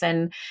stories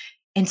and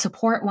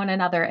support one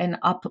another and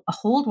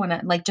uphold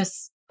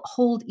just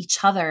hold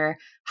each other,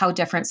 how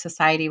different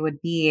society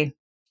would be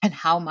and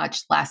how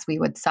much less we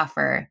would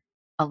suffer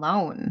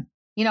alone.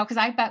 Because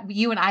I bet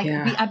you and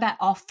I bet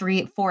all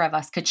 4 of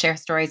us could share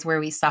stories where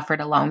we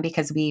suffered alone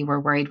because we were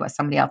worried what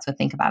somebody else would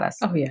think about us.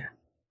 Oh yeah.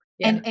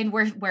 Yeah. And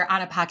we're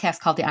on a podcast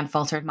called The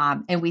Unfiltered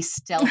Mom, and we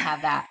still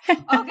have that.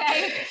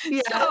 Okay.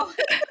 So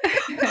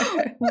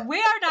we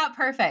are not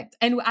perfect.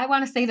 And I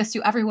want to say this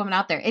to every woman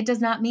out there. It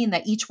does not mean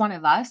that each one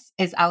of us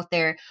is out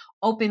there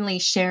openly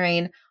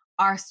sharing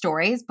our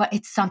stories, but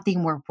it's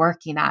something we're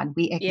working on.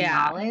 We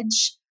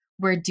acknowledge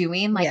we're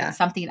doing it's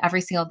something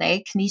every single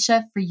day.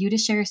 Kanisha, for you to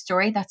share your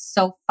story, that's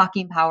so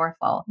fucking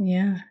powerful.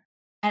 Yeah.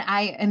 And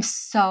I am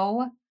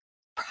so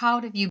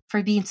proud of you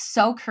for being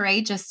so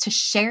courageous to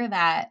share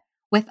that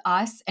with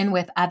us and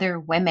with other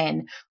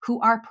women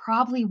who are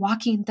probably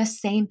walking the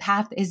same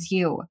path as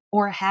you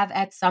or have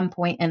at some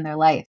point in their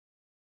life.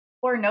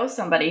 Or know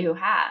somebody who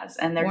has,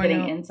 and they're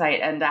getting insight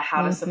into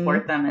how to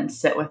support them and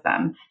sit with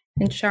them.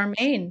 And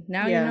Charmaine,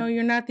 now you know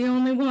you're not the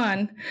only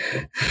one.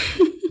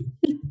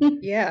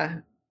 Yeah.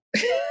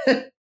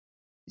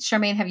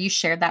 Charmaine, have you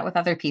shared that with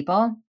other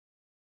people?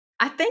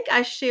 I think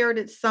I shared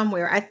it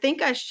somewhere. I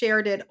think I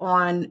shared it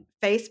on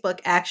Facebook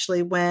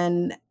actually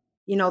when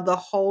the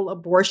whole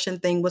abortion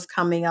thing was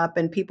coming up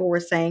and people were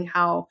saying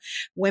how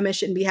women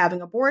shouldn't be having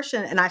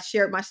abortion. And I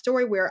shared my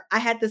story where I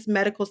had this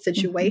medical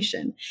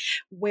situation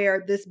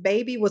where this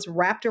baby was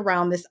wrapped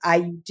around this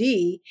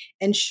IUD,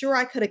 and sure,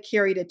 I could have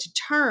carried it to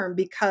term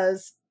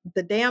because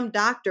the damn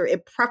doctor,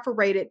 it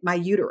perforated my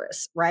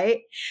uterus,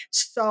 right?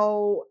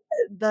 So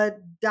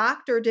the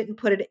doctor didn't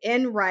put it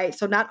in right.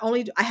 So not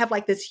only do I have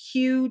like this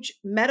huge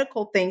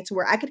medical thing to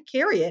where I could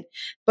carry it,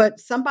 but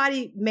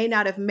somebody may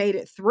not have made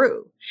it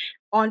through.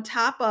 On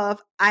top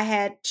of, I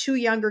had two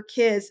younger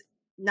kids,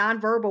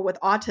 nonverbal with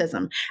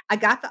autism. I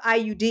got the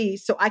IUD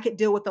so I could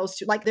deal with those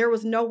two. Like there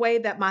was no way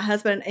that my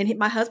husband,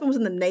 my husband was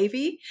in the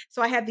Navy.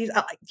 So I had these,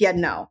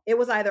 no, it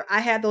was either I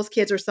had those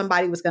kids or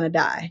somebody was going to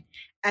die.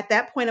 At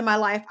that point in my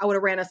life, I would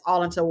have ran us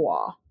all into a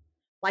wall,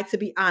 like to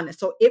be honest.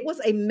 So it was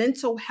a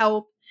mental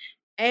health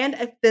and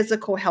a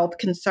physical health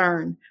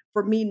concern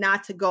for me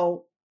not to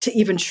go to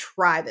even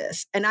try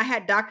this. And I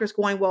had doctors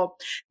going, well,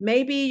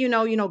 maybe,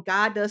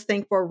 God does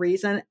things for a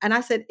reason. And I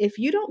said, if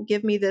you don't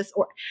give me this,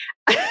 or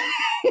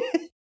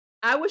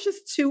I was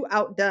just too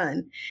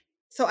outdone.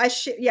 So I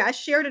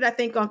shared it, I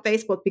think, on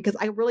Facebook because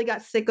I really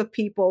got sick of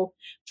people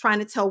trying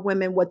to tell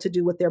women what to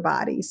do with their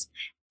bodies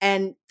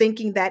and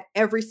thinking that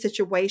every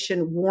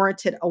situation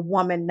warranted a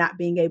woman not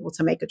being able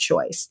to make a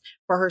choice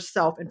for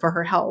herself and for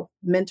her health,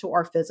 mental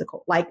or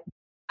physical. Like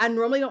I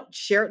normally don't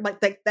share it like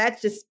that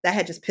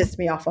had just pissed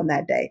me off on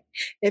that day.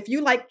 If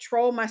you like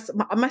troll my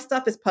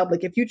stuff is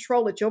public. If you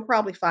troll it, you'll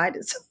probably find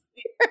it.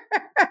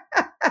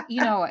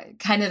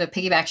 Kind of to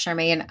piggyback,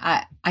 Charmaine,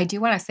 I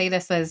do want to say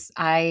this as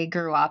I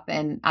grew up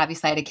and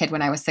obviously I had a kid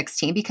when I was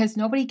 16 because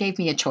nobody gave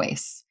me a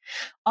choice.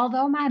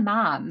 Although my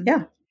mom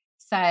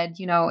said,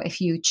 if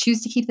you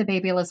choose to keep the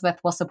baby, Elizabeth,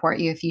 we'll support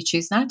you. If you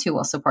choose not to,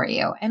 we'll support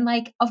you. And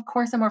like, of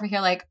course, I'm over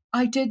here like,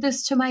 I did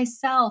this to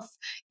myself.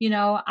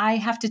 I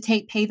have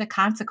to pay the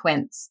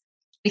consequence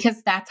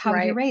because that's how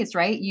you're raised,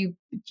 right? You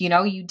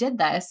did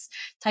this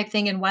type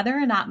thing. And whether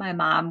or not my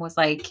mom was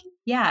like,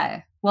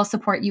 yeah, we'll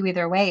support you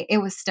either way, it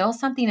was still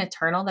something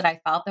eternal that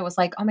I felt that was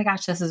like, oh my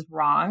gosh, this is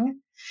wrong.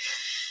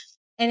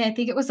 And I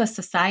think it was a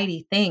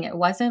society thing. It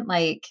wasn't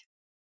like,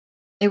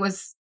 it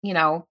was,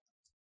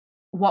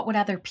 what would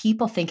other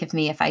people think of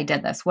me if I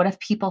did this? What if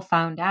people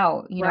found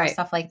out,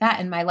 stuff like that?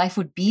 And my life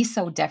would be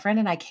so different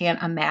and I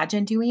can't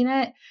imagine doing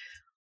it.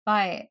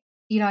 But,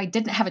 I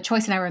didn't have a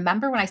choice. And I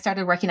remember when I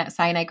started working at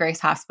Sinai Grace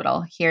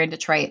Hospital here in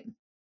Detroit,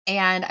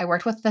 and I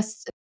worked with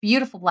this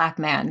beautiful Black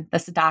man,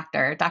 this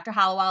doctor, Dr.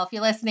 Hollowell, if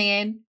you're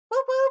listening,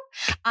 whoop,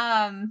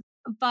 whoop.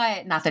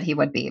 But not that he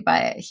would be,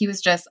 but he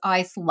was just,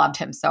 I loved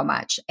him so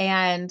much.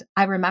 And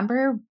I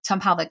remember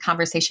somehow the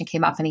conversation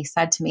came up and he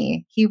said to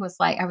me, I was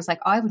like,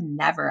 oh,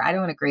 I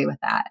don't agree with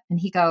that. And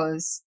he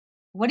goes,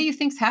 what do you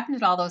think's happened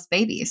to all those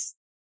babies?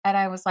 And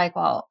I was like,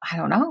 well, I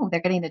don't know.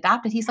 They're getting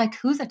adopted. He's like,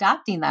 who's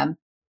adopting them?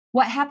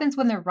 What happens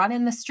when they're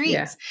running the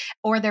streets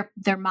or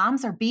their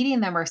moms are beating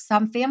them or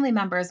some family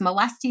members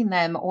molesting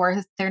them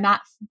or they're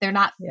not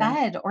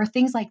fed or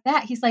things like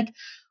that? He's like,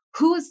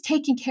 who is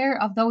taking care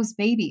of those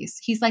babies?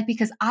 He's like,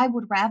 because I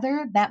would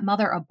rather that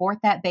mother abort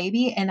that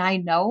baby. And I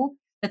know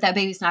that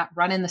baby's not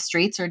running the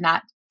streets or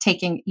not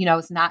taking,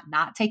 is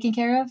not taken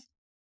care of.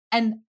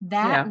 And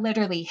that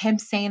literally him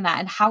saying that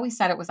and how he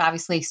said it was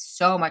obviously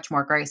so much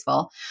more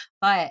graceful,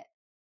 but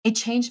it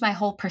changed my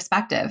whole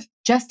perspective.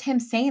 Just him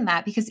saying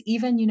that, because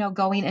even,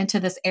 going into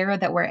this era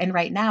that we're in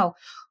right now,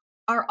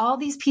 are all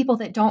these people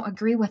that don't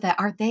agree with it,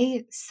 are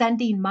they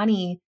sending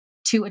money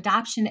to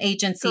adoption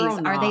agencies?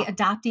 Girl, no. Are they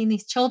adopting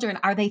these children?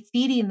 Are they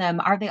feeding them?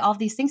 Are they all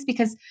these things?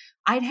 Because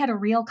I'd had a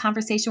real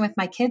conversation with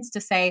my kids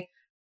to say,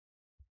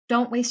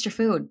 don't waste your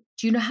food.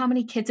 Do you know how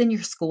many kids in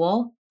your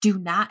school do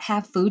not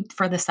have food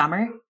for the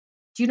summer?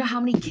 Do you know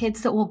how many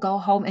kids that will go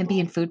home and be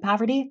in food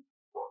poverty?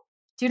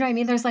 Do you know what I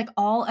mean? There's like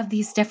all of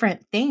these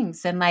different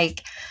things. And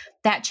like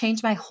that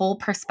changed my whole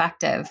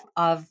perspective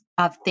of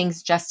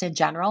things just in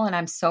general. And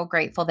I'm so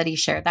grateful that he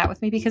shared that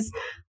with me because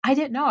I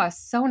didn't know. I was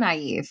so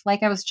naive.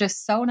 Like I was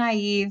just so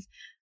naive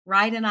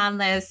riding on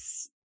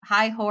this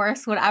high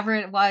horse, whatever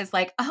it was,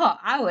 like, oh,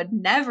 I would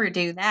never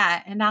do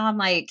that. And now I'm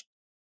like,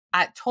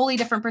 a totally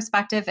different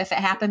perspective. If it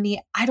happened to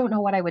me, I don't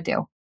know what I would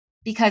do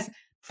because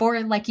for,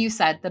 like you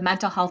said, the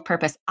mental health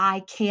purpose,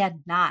 I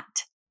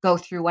cannot go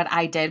through what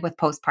I did with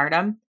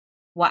postpartum,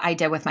 what I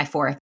did with my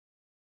fourth.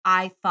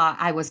 I thought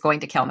I was going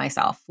to kill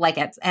myself. Like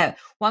at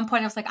one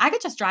point I was like, I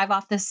could just drive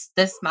off this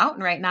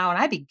mountain right now and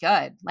I'd be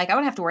good. Like I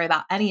wouldn't have to worry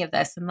about any of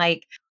this. And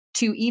like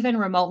to even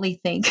remotely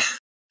think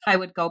I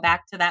would go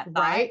back to that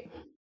thought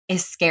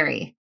is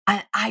scary.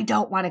 I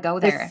don't want to go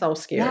there. It's so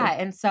scary. Yeah.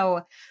 And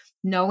so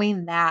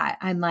knowing that,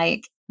 I'm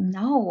like,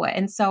 no.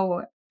 And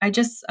so I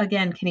just,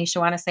 again, Kanisha,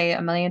 want to say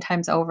a million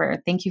times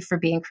over, thank you for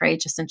being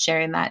courageous and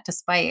sharing that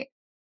despite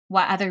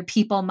what other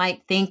people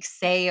might think,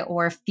 say,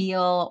 or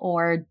feel,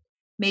 or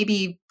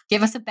maybe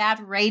give us a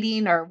bad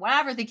rating or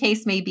whatever the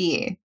case may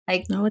be.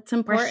 Like, no, it's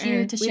important. We're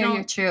here to share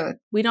your truth.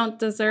 We don't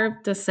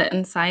deserve to sit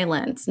in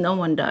silence. No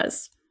one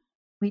does.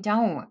 We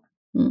don't.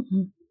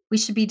 Mm-hmm. We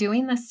should be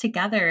doing this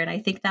together. And I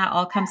think that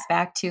all comes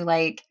back to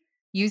like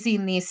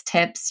using these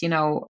tips,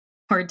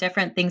 or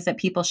different things that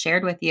people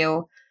shared with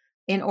you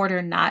in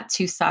order not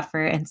to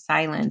suffer in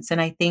silence. And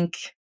I think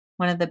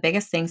one of the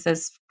biggest things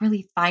is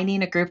really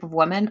finding a group of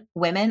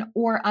women,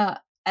 or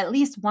at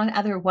least one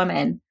other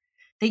woman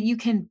that you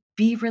can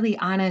be really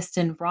honest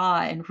and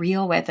raw and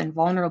real with and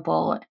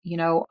vulnerable,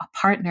 a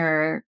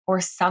partner or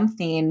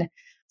something,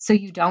 so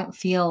you don't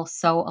feel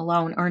so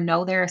alone, or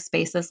know there are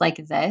spaces like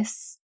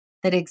this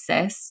that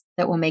exist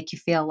that will make you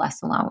feel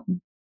less alone.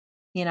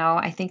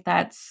 I think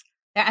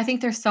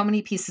there's so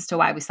many pieces to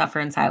why we suffer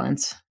in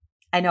silence.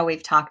 I know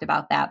we've talked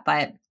about that,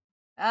 but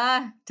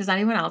does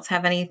anyone else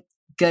have any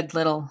good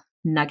little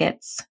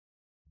nuggets?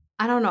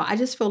 I don't know. I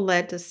just feel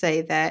led to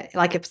say that,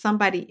 like, if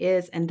somebody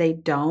is and they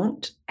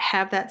don't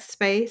have that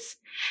space,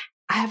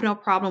 I have no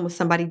problem with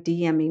somebody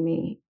DMing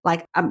me.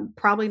 Like, I'm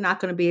probably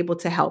not going to be able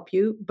to help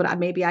you, but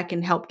maybe I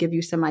can help give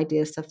you some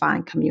ideas to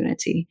find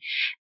community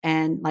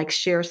and like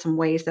share some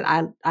ways that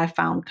I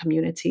found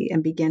community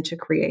and begin to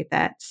create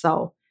that.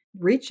 So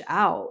reach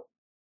out,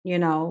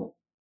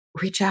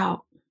 reach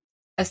out.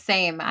 The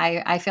same.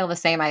 I feel the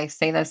same. I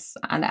say this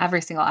on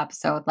every single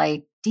episode,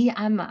 like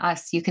DM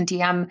us. You can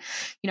DM,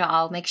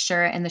 I'll make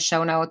sure in the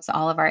show notes,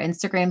 all of our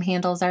Instagram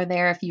handles are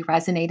there. If you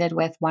resonated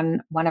with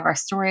one of our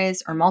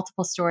stories or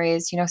multiple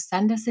stories,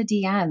 send us a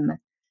DM,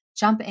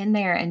 jump in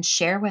there and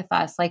share with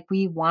us. Like,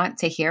 we want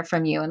to hear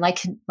from you. And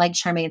like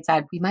Charmaine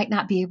said, we might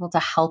not be able to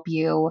help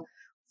you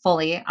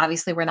fully.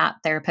 Obviously, we're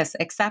not therapists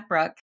except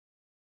Brooke,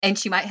 and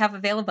she might have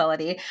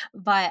availability.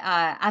 But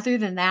other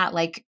than that,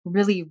 like,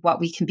 really what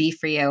we can be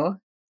for you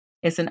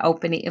is an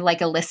opening, like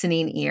a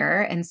listening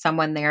ear and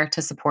someone there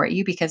to support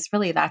you, because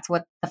really that's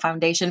what the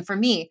foundation for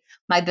me,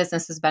 my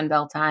business has been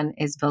built on,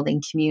 is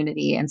building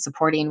community and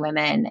supporting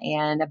women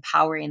and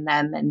empowering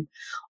them and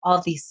all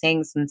of these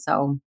things. And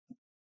so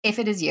if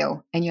it is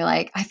you and you're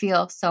like, I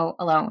feel so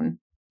alone,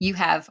 you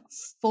have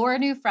 4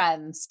 new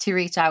friends to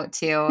reach out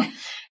to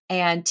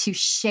and to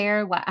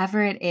share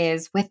whatever it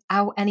is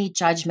without any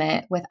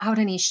judgment, without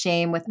any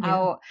shame,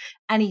 without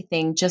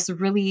anything, just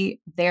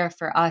really there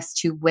for us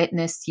to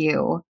witness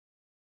you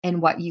and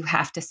what you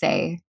have to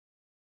say.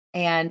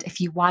 And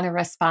if you want a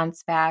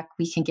response back,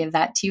 we can give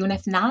that to you. And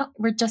if not,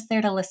 we're just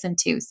there to listen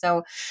too.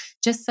 So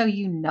just so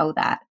you know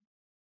that.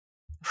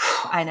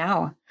 I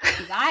know.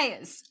 You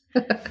guys,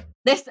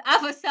 this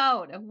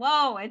episode,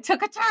 whoa, it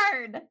took a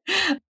turn.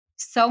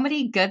 So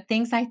many good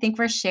things I think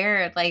were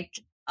shared. Like,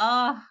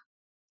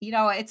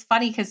 it's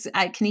funny because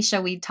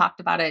Kanisha, we talked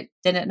about it,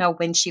 didn't know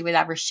when she would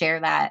ever share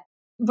that.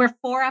 We're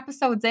 4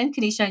 episodes in,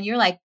 Kanisha, and you're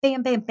like,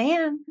 bam, bam,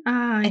 bam.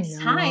 It's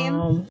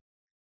time.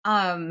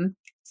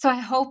 So I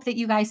hope that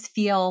you guys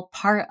feel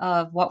part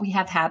of what we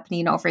have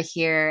happening over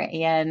here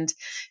and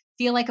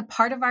feel like a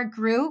part of our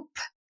group,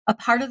 a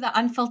part of the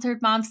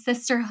Unfiltered Mom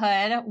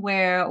Sisterhood,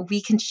 where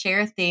we can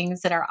share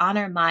things that are on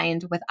our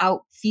mind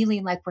without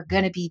feeling like we're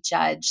going to be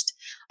judged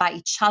by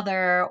each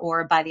other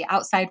or by the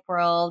outside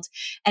world.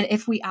 And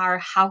if we are,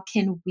 how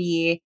can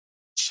we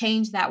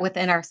change that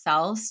within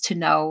ourselves to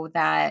know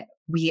that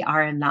we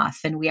are enough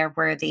and we are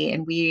worthy,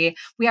 and we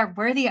are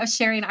worthy of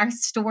sharing our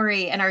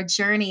story and our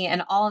journey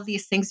and all of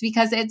these things,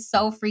 because it's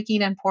so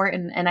freaking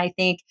important. And I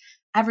think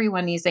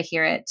everyone needs to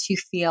hear it to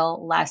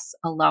feel less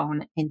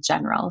alone in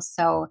general.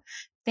 So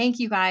thank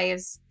you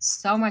guys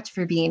so much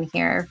for being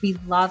here. We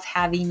love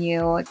having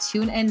you.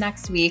 Tune in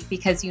next week,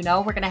 because we're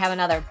going to have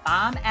another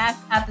bomb-ass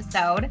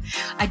episode.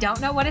 I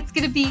don't know what it's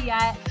going to be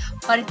yet,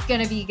 but it's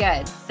going to be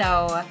good.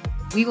 So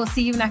we will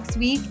see you next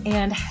week,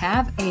 and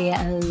have a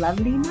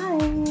lovely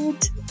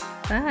night.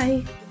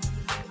 Bye.